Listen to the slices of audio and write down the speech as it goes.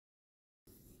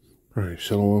All right,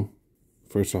 Shalom.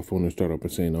 First off, I want to start off by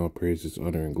saying all praises,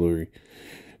 honor, and glory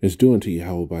is due unto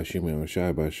Yahweh by Shem and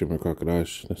Shai by Shem and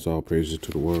Kakadash. That's all praises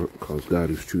to the world, because God,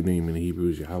 whose true name in the Hebrew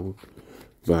is Yahweh.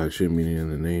 By Shem being in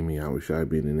the name, Yahweh Shai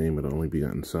being the name of the only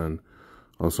begotten Son.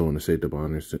 Also want to say double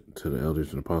honors to the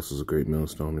elders and apostles of Great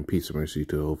Millstone, and peace and mercy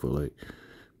to the hopeful light,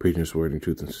 preaching His word in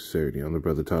truth and sincerity. I'm the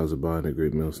brother Tazabah in the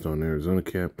Great Millstone, Arizona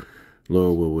camp.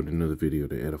 Lord will with another video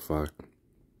to edify.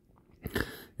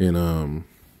 And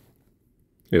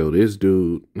this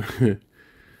dude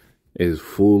is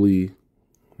fully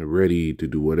ready to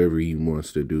do whatever he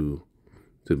wants to do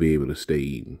to be able to stay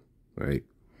eating, right?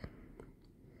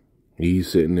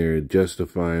 He's sitting there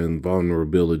justifying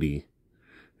vulnerability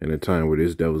in a time where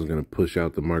this devil's going to push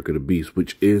out the mark of the beast,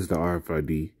 which is the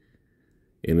RFID,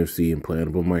 NFC,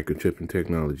 implantable microchipping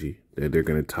technology that they're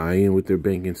going to tie in with their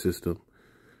banking system.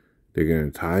 They're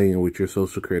going to tie in with your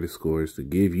social credit scores to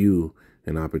give you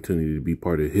an opportunity to be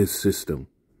part of his system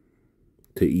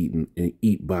to eat and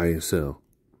eat, buy, and sell.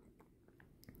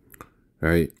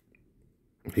 Right?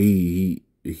 He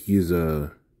ain't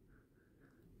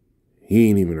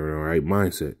even in the right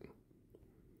mindset.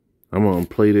 I'm gonna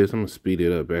play this. I'm gonna speed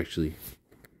it up. Actually,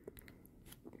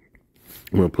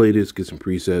 I'm gonna play this. Get some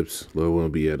precepts. Lord will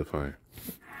be edifying.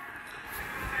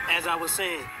 As I was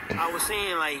saying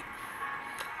like,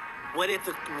 what if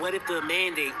the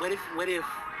mandate? What if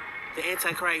the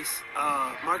Antichrist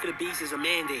mark of the beast is a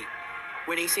mandate,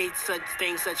 where they say such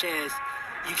things such as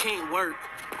you can't work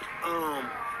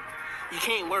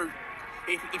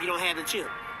if you don't have the chip.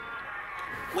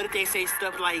 What if they say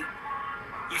stuff like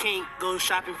you can't go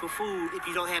shopping for food if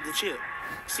you don't have the chip?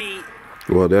 See,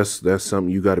 well, that's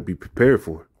something you got to be prepared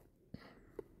for.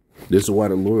 This is why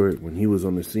the Lord, when He was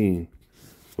on the scene,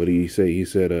 what did He say? He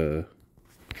said,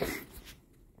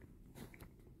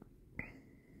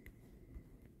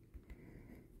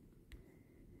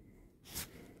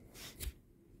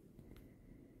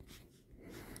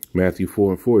 Matthew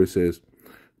 4:4, it says,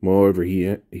 moreover, he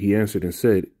answered and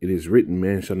said, it is written,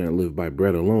 man shall not live by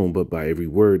bread alone, but by every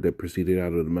word that proceeded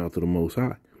out of the mouth of the Most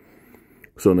High.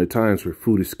 So in the times where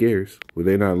food is scarce, where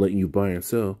they're not letting you buy and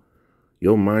sell,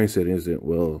 your mindset isn't,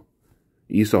 well,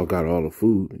 Esau got all the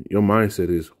food. Your mindset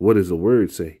is, what does the word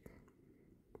say?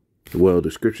 Well,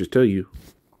 the scriptures tell you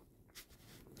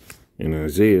in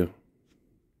Isaiah,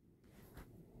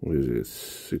 what is it,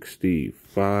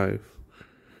 65,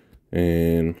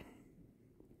 and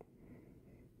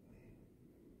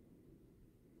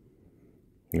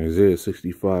Isaiah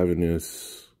 65, and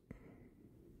this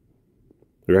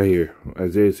right here,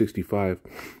 Isaiah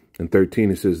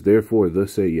 65:13, it says, therefore,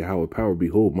 thus say Yahweh power,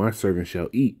 behold, my servant shall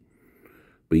eat,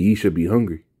 but ye shall be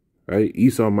hungry. Right?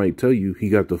 Esau might tell you he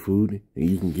got the food, and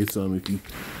you can get some if you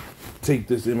take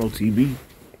this MOTB.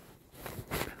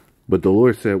 But the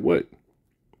Lord said what?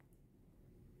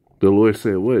 The Lord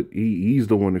said what? He's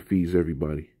the one that feeds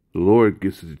everybody. The Lord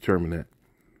gets to determine that.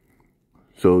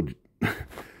 So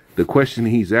the question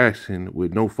He's asking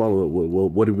with no follow-up, well,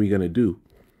 what are we going to do?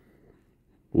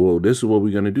 Well, this is what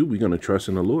we're going to do. We're going to trust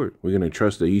in the Lord. We're going to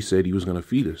trust that He said He was going to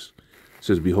feed us. It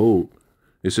says, behold,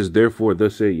 it says, therefore,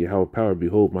 thus say Yahweh power,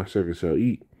 behold, my servant shall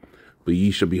eat, but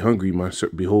ye shall be hungry.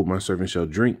 Behold, my servant shall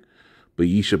drink, but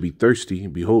ye shall be thirsty.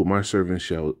 Behold, my servant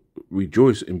shall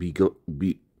rejoice and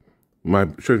my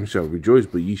servant shall rejoice,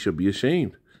 but ye shall be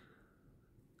ashamed.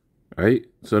 Right?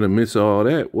 So in the midst of all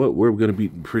that, what we're going to be,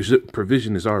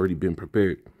 provision has already been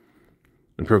prepared.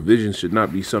 And provision should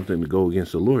not be something to go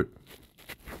against the Lord.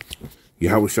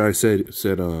 Yahweh Shai said,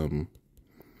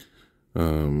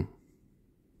 let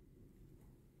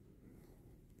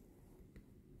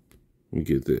me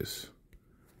get this.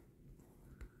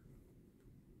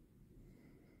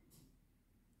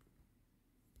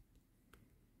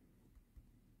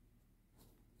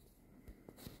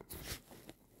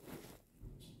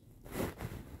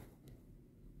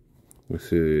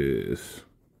 This is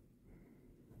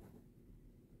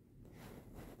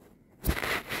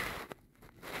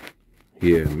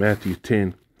Matthew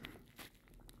 10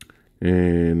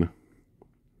 and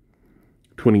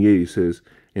 28 says,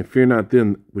 and fear not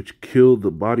them which kill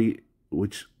the body,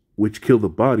 which kill the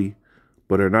body,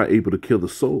 but are not able to kill the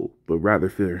soul, but rather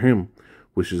fear Him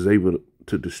which is able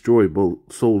to destroy both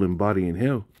soul and body in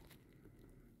hell.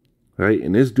 Right?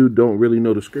 And this dude don't really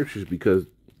know the scriptures, because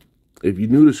if you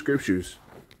knew the scriptures,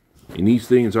 and these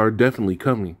things are definitely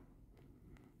coming,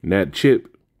 and that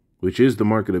chip, which is the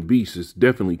mark of the beast, is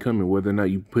definitely coming, whether or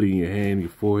not you put it in your hand, your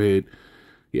forehead,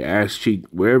 your ass cheek,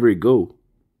 wherever it go.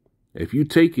 If you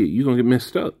take it, you're going to get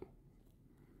messed up.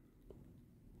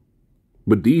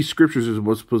 But these scriptures are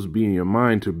what's supposed to be in your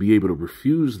mind to be able to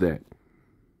refuse that.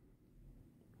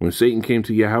 When Satan came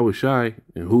to Yahweh Shai,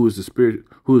 and who is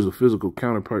the physical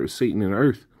counterpart of Satan in the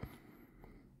earth?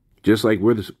 Just like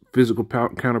we're the physical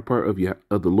counterpart of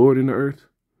the Lord in the earth,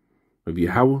 of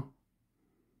Yahweh,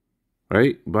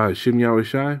 right? By Hashem Yahweh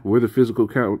Shai, we're the physical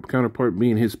counterpart,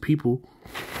 being his people,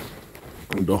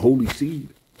 the holy seed.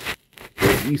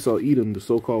 But Esau, Edom, the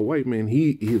so-called white man,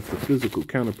 he is the physical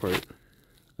counterpart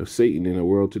of Satan in the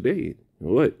world today. And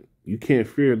what? You can't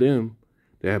fear them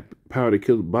that have power to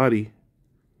kill the body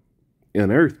on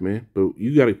earth, man. But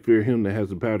you got to fear him that has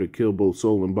the power to kill both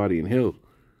soul and body in hell.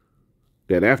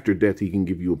 That after death, he can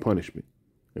give you a punishment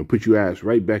and put your ass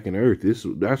right back in the earth.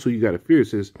 That's what you got to fear. It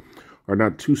says, are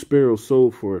not 2 sparrows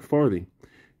sold for a farthing,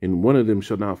 and one of them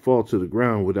shall not fall to the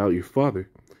ground without your Father,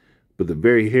 but the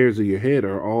very hairs of your head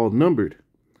are all numbered.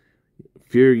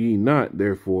 Fear ye not,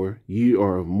 therefore, ye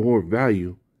are of more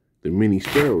value than many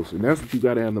sparrows. And that's what you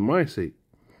got to have the mindset.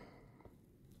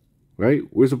 Right?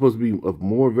 We're supposed to be of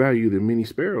more value than many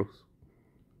sparrows.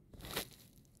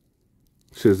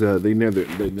 It says they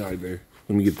died there.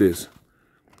 Let me get this.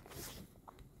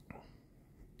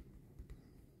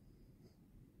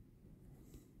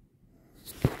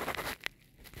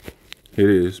 It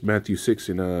is Matthew 6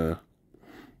 and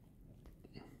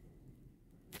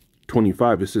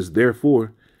 25. It says,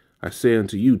 therefore, I say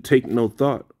unto you, take no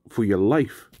thought for your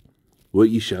life, what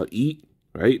ye shall eat.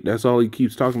 Right? That's all he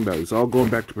keeps talking about. It's all going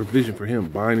back to provision for him,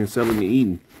 buying and selling and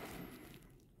eating.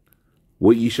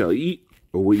 What ye shall eat,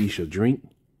 or what ye shall drink,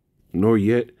 nor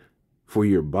yet for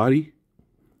your body,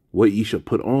 what ye shall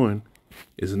put on.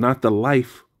 Is not the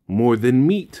life more than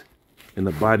meat, and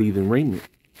the body than raiment?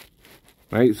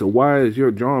 Right? So why is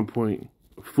your drawing point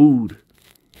food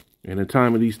in the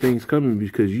time of these things coming?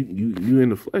 Because you in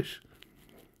the flesh.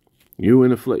 You in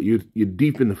the flesh. You're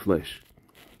deep in the flesh.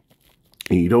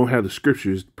 And you don't have the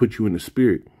scriptures to put you in the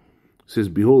spirit. It says,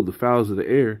 behold, the fowls of the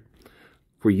air,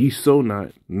 for ye sow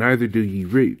not, neither do ye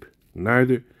reap.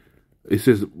 It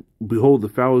says, behold, the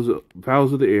fowls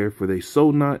of the air, for they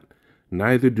sow not,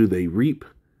 neither do they reap,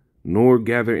 nor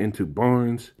gather into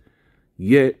barns.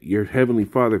 Yet your heavenly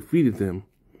Father feedeth them.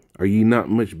 Are ye not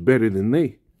much better than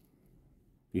they?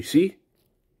 You see?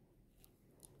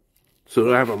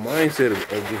 So I have a mindset of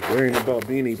just worrying about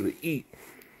being able to eat.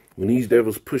 When these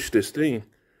devils push this thing,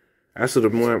 that's the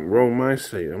wrong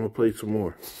mindset. I'm going to play some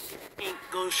more.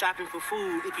 Go shopping for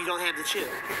food if you don't have the chip.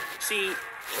 See,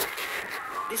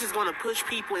 this is going to push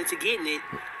people into getting it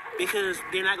because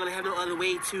they're not going to have no other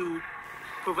way to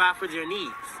provide for their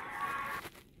needs.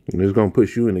 And it's going to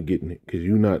push you into getting it because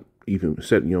you're not even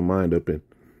setting your mind up and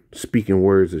speaking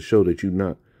words that show that you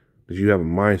have a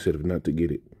mindset of not to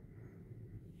get it.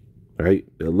 Right?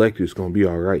 The elector's going to be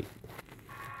all right.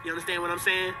 You understand what I'm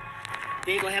saying?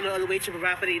 They ain't going to have no other way to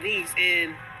provide for their needs.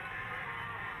 And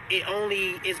it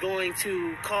only is going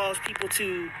to cause people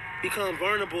to become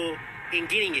vulnerable in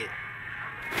getting it.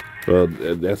 Well,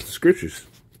 that's the scriptures.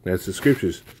 That's the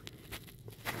scriptures.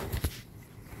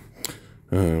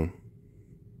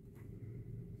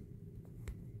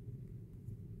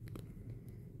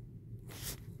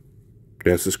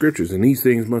 That's the scriptures. And these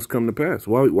things must come to pass.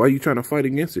 Why are you trying to fight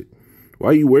against it? Why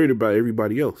are you worried about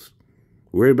everybody else?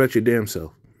 Worry about your damn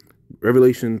self.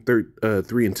 Revelation 3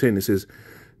 and 10, it says,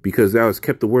 because thou hast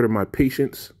kept the word of my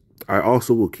patience, I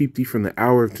also will keep thee from the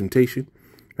hour of temptation.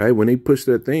 Right? When they push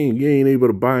that thing, you ain't able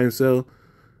to buy and sell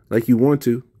like you want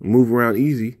to, move around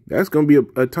easy. That's going to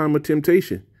be a time of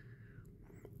temptation.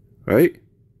 Right?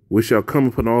 Which shall come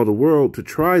upon all the world to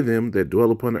try them that dwell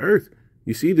upon the earth.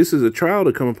 You see, this is a trial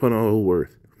to come upon all the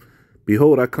earth.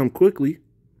 Behold, I come quickly.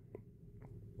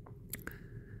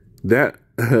 That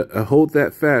hold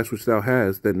that fast which thou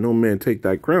hast, that no man take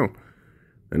thy crown.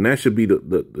 And that should be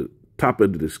the top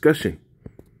of the discussion.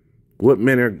 What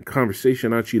manner of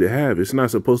conversation ought you to have? It's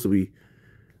not supposed to be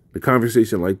the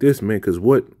conversation like this, man, because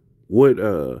what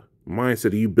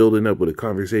mindset are you building up with a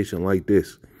conversation like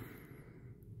this?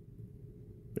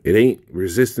 It ain't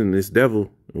resisting this devil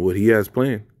and what he has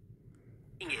planned.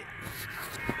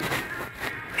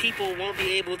 People won't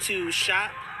be able to shop.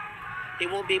 They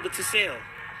won't be able to sell.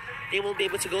 They won't be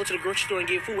able to go to the grocery store and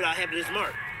get food without having this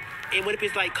mark. And what if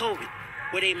it's like COVID,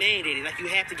 where they mandated, like you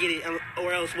have to get it,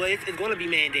 or else, well, it's going to be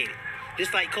mandated,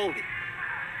 just like COVID.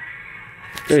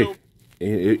 Hey, so,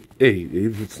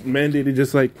 if it's mandated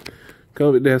just like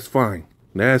COVID, that's fine.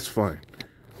 That's fine.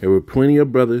 There were plenty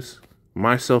of brothers,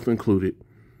 myself included,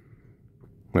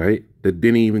 right, that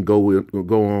didn't even go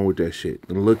on with that shit.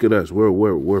 And look at us.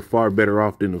 We're far better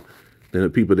off than the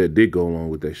people that did go along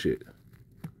with that shit.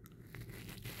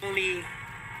 only,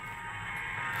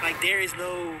 like, there is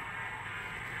no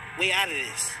way out of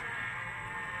this.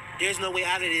 There's no way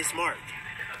out of this, Mark.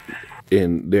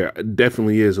 And there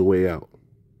definitely is a way out.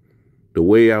 The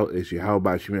way out is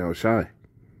Yahweh Shemel Shai.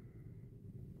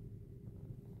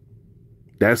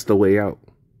 That's the way out.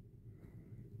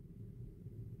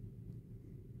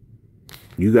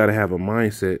 You got to have a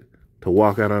mindset to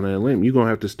walk out on that limb. You're going to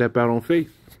have to step out on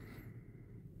faith.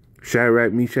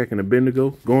 Shadrach, Meshach, and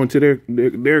Abednego, going to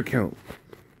their account.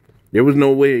 There was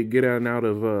no way to get out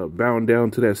of bowing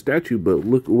down to that statue, but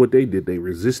look what they did. They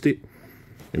resisted,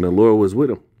 and the Lord was with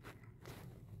them.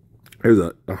 There's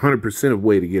a 100% of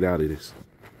way to get out of this.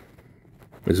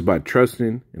 It's by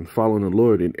trusting and following the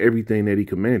Lord in everything that he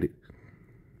commanded.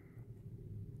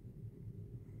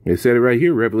 It said it right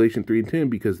here, Revelation 3:10,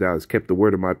 because thou hast kept the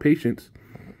word of my patience,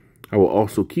 I will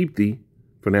also keep thee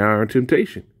from the hour of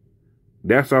temptation.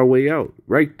 That's our way out,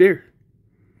 right there.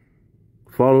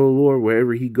 Follow the Lord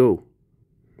wherever he go.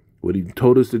 What he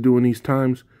told us to do in these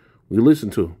times, we listen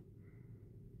to him.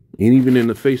 And even in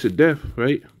the face of death,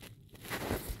 right?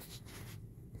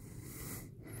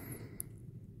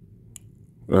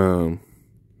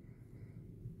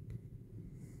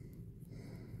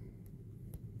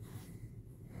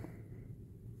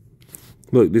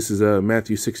 Look, this is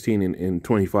Matthew 16 and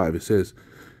 25. It says,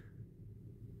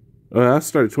 I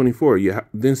started 24.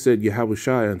 Then said Yahweh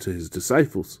Shai unto his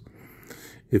disciples,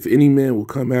 if any man will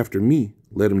come after me,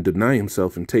 let him deny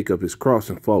himself and take up his cross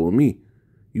and follow me.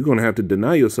 You're going to have to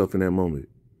deny yourself in that moment.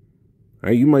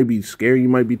 Right? You might be scared. You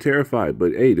might be terrified.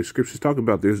 But, hey, the scriptures talk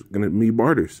about there's going to be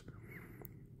martyrs.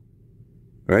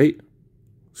 Right?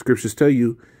 Scriptures tell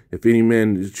you, if any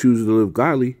man chooses to live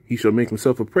godly, he shall make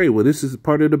himself a prey. Well, this is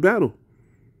part of the battle.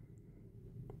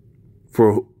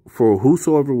 For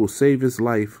whosoever will save his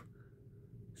life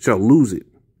shall lose it.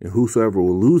 And whosoever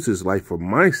will lose his life for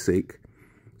my sake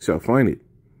shall find it.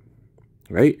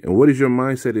 Right? And what is your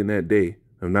mindset in that day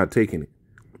of not taking it?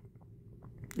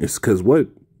 It's because what?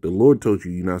 The Lord told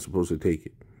you you're not supposed to take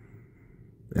it.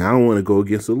 And I don't want to go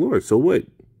against the Lord. So what?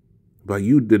 By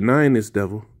you denying this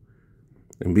devil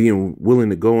and being willing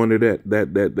to go under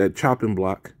that chopping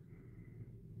block,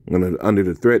 under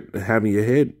the threat of having your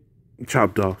head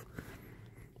chopped off,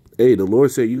 hey, the Lord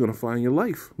said you're going to find your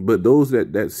life. But those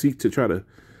that seek to try to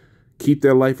keep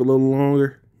their life a little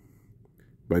longer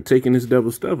by taking this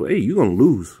devil's stuff, hey, you're going to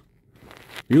lose.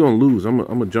 You're going to lose. I'm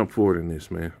going to jump forward in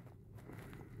this, man.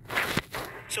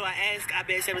 So I asked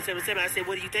Abed 777, I said,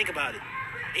 what do you think about it?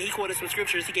 And he quoted some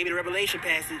scriptures. He gave me the Revelation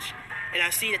passage. And I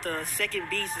see that the second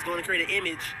beast is going to create an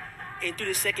image. And through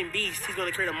the second beast, he's going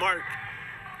to create a mark.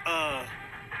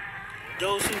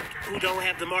 Those who don't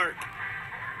have the mark,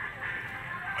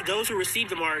 those who receive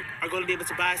the mark are going to be able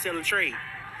to buy, sell, and trade.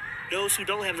 Those who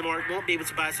don't have the mark won't be able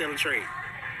to buy, sell, and trade.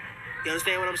 You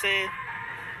understand what I'm saying?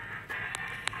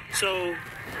 So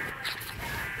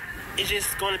it's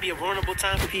just going to be a vulnerable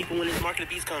time for people when this mark of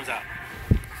the beast comes out.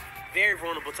 Very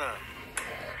vulnerable time.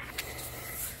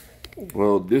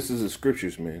 Well, this is the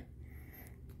scriptures, man.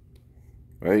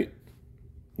 Right?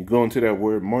 You go into that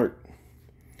word mark,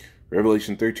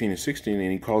 Revelation 13 and 16,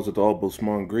 and he calls it all, both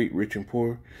small and great, rich and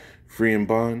poor, free and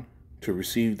bond, to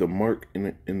receive the mark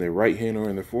in their right hand or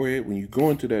in their forehead. When you go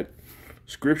into that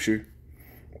scripture,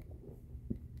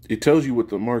 it tells you what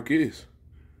the mark is.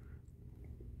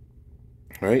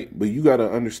 Right? But you got to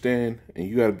understand, and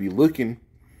you got to be looking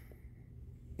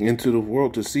into the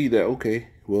world to see that, okay,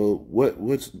 well,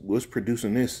 what's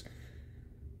producing this?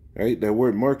 Right? That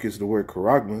word mark is the word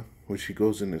charagma, which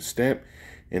goes in the stamp,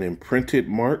 an imprinted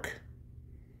mark.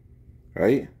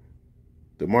 Right?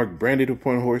 The mark branded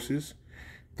upon horses,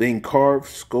 thing carved,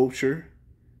 sculpture,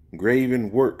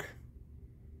 graven work.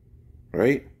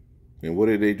 Right? And what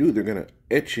do? They're going to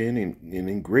etch in and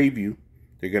engrave you.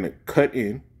 They're going to cut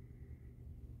in.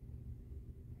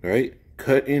 Right?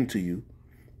 Cut into you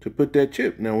to put that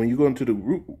chip. Now, when you go into the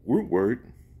root word,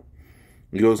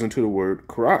 it goes into the word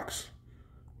karax,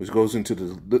 which goes into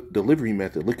the delivery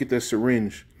method. Look at that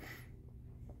syringe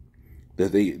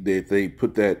that they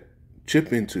put that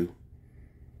chip into,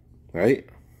 right?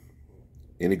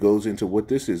 And it goes into what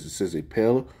this is. It says a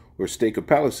pale or stake of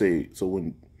palisade. So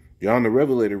when John the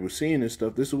Revelator was seeing this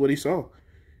stuff, this is what he saw.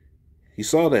 He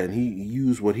saw that, and he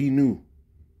used what he knew.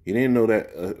 He didn't know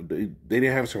that they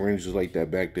didn't have syringes like that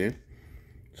back then.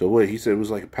 So what? He said it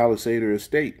was like a palisade or a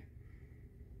stake.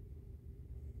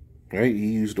 Right? He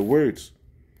used the words.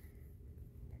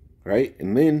 Right?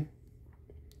 And then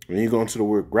when you go into the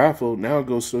word grapho, now it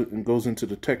goes into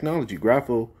the technology.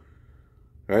 Grapho,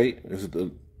 right? Is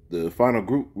the final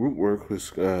root word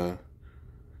was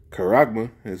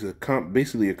charagma, is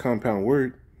basically a compound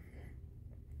word.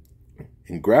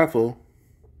 And grapho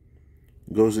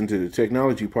goes into the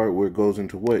technology part, where it goes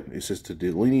into what? It says to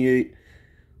delineate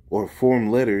or form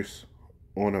letters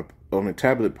on a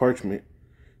tablet, parchment,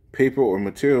 paper, or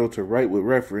material to write with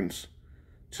reference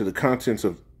to the contents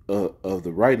of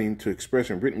the writing, to express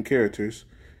in written characters,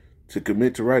 to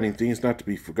commit to writing things not to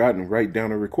be forgotten, write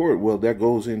down or record. Well, that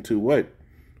goes into what?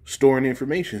 Storing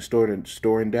information,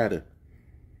 storing data.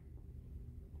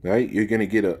 Right? You're going to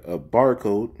get a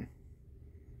barcode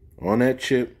on that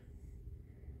chip.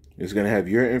 It's going to have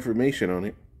your information on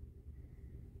it.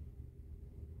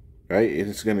 Right? And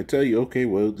it's going to tell you, okay,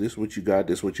 well, this is what you got,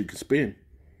 this is what you can spend.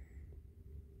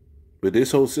 But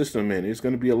this whole system, man, it's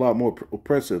going to be a lot more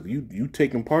oppressive. You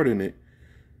taking part in it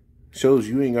shows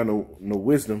you ain't got no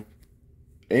wisdom,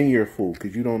 and you're a fool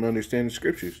because you don't understand the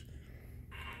scriptures.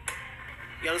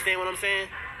 You understand what I'm saying?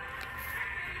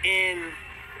 And,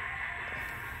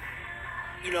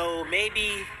 you know,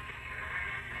 maybe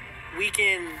we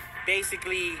can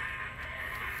basically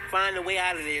find a way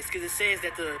out of this, because it says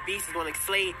that the beast is going to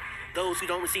slay those who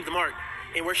don't receive the mark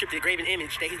and worship the graven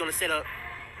image that he's going to set up.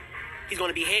 He's going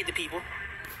to behead the people.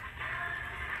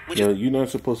 You're not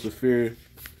supposed to fear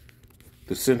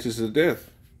the sentence of death.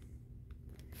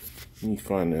 Let me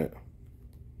find that.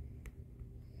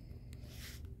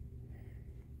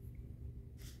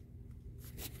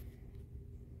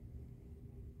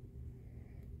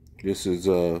 This is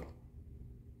yeah,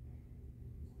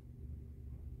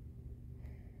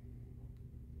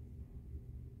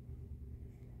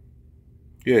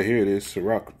 here it is,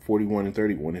 Sirach 41 and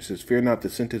 31. It says, "Fear not the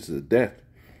sentence of death.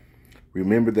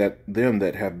 Remember that them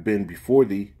that have been before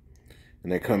thee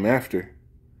and that come after.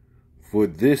 For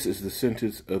this is the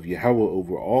sentence of Yahweh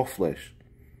over all flesh."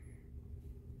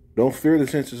 Don't fear the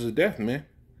sentence of death, man.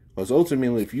 Because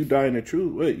ultimately, if you die in the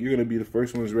truth, what? You're going to be the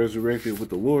first ones resurrected with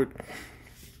the Lord.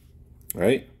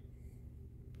 Right?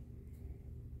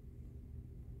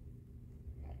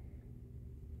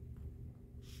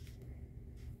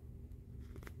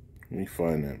 Let me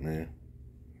find that, man.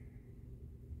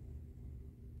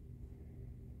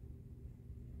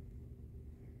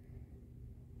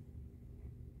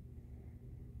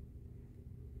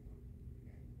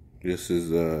 This is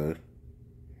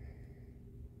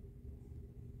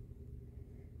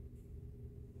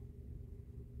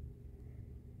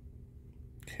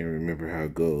can't remember how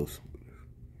it goes.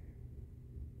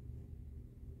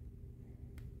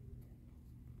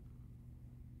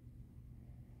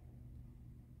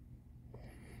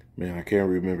 Man, I can't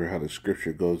remember how the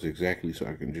scripture goes exactly, so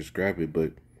I can just grab it.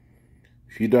 But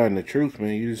if you die in the truth,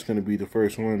 man, you're just going to be the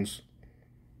first ones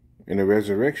in the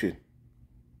resurrection.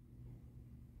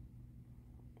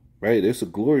 Right? It's a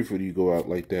glory for you to go out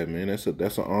like that, man. That's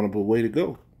an honorable way to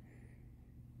go.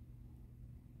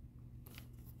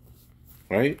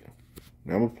 Right?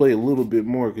 Now, I'm going to play a little bit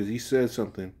more because he said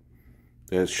something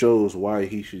that shows why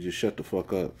he should just shut the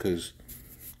fuck up.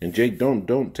 And Jake,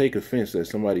 don't take offense that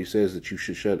somebody says that you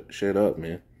should shut up,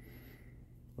 man.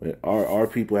 Our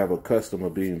people have a custom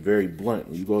of being very blunt.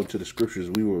 When you go into the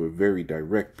scriptures, we were a very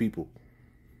direct people.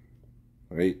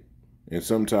 Right? And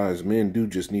sometimes men do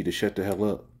just need to shut the hell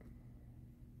up.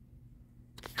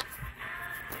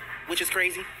 Which is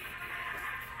crazy.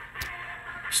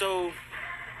 So,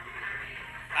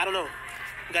 I don't know.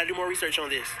 We gotta do more research on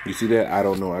this. You see that? I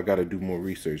don't know. I gotta do more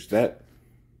research. That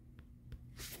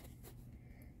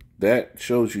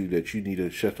shows you that you need to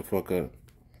shut the fuck up.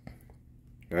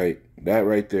 Right? That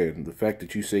right there. The fact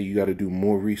that you say you got to do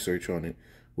more research on it.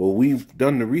 Well, we've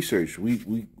done the research.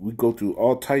 We go through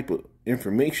all type of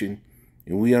information,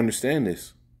 and we understand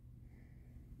this.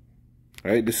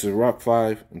 Right? This is Rock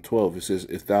 5 and 12. It says,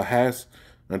 "If thou hast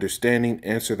understanding,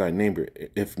 answer thy neighbor.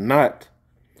 If not,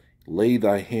 lay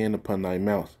thy hand upon thy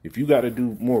mouth." If you got to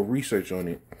do more research on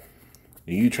it,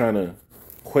 and you trying to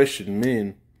question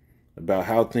men about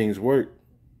how things work,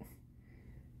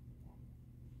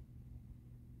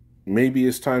 maybe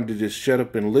it's time to just shut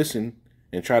up and listen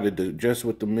and try to digest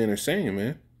what the men are saying,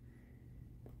 man.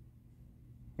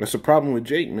 That's the problem with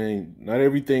Jake, man. Not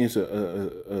everything's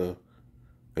a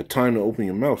time to open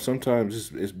your mouth.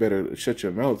 Sometimes it's better to shut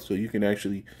your mouth so you can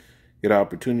actually get an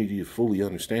opportunity to fully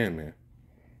understand, man.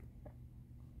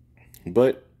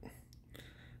 But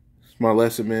it's my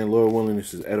lesson, man. Lord willing,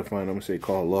 this is edifying. I'm going to say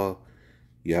call Allah.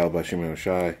 Yahweh Bashem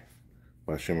Shai,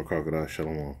 Bashem Crocodile,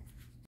 Shalom.